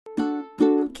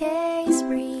case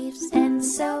briefs, and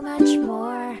so much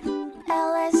more.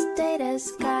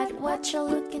 LSData's got what you're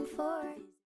looking for.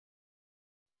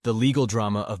 The legal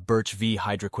drama of Burtch v.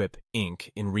 Hydraquip, Inc.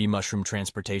 in Mushroom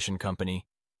Transportation Company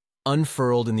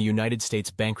unfurled in the United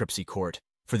States Bankruptcy Court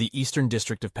for the Eastern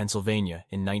District of Pennsylvania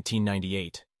in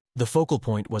 1998. The focal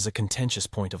point was a contentious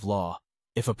point of law.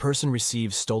 If a person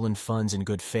receives stolen funds in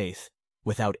good faith,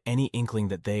 without any inkling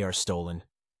that they are stolen,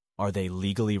 are they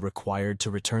legally required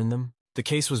to return them? The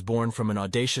case was born from an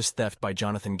audacious theft by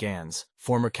Jonathan Gans,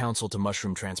 former counsel to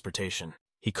Mushroom Transportation.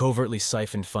 He covertly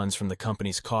siphoned funds from the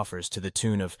company's coffers to the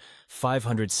tune of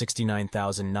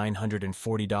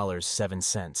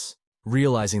 $569,940.07.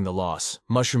 Realizing the loss,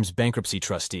 Mushroom's bankruptcy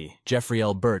trustee, Jeffrey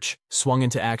L. Burtch, swung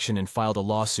into action and filed a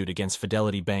lawsuit against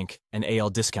Fidelity Bank and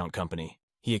AL Discount Company.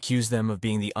 He accused them of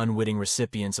being the unwitting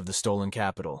recipients of the stolen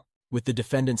capital, with the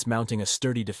defendants mounting a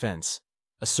sturdy defense,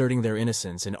 asserting their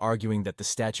innocence and arguing that the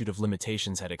statute of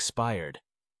limitations had expired.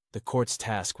 The court's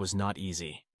task was not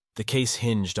easy. The case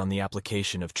hinged on the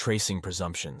application of tracing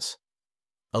presumptions,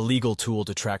 a legal tool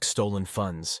to track stolen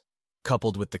funds,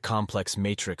 coupled with the complex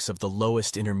matrix of the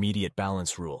lowest intermediate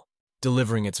balance rule.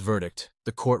 Delivering its verdict,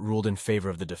 the court ruled in favor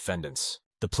of the defendants.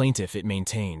 The plaintiff, it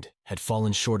maintained, had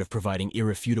fallen short of providing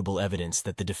irrefutable evidence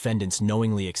that the defendants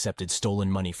knowingly accepted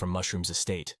stolen money from Mushroom's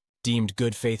estate. Deemed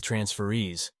good faith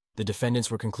transferees, the defendants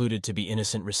were concluded to be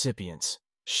innocent recipients,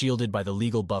 shielded by the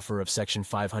legal buffer of Section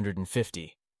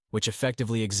 550, which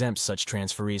effectively exempts such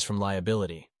transferees from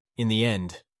liability. In the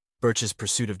end, Burtch's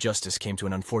pursuit of justice came to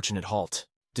an unfortunate halt.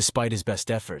 Despite his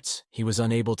best efforts, he was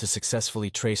unable to successfully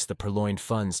trace the purloined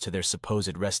funds to their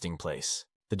supposed resting place.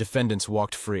 The defendants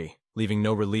walked free, leaving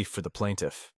no relief for the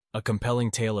plaintiff. A compelling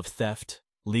tale of theft,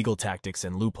 legal tactics,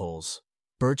 and loopholes.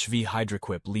 Burtch v.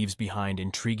 Hydraquip leaves behind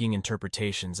intriguing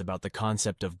interpretations about the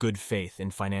concept of good faith in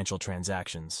financial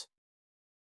transactions.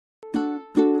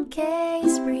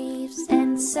 Case briefs,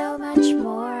 and so much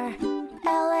more.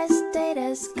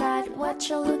 LSData's got what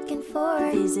you're looking for.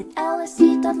 Visit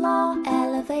lsd.law,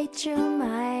 elevate your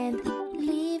mind.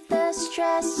 Leave the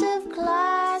stress of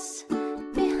class.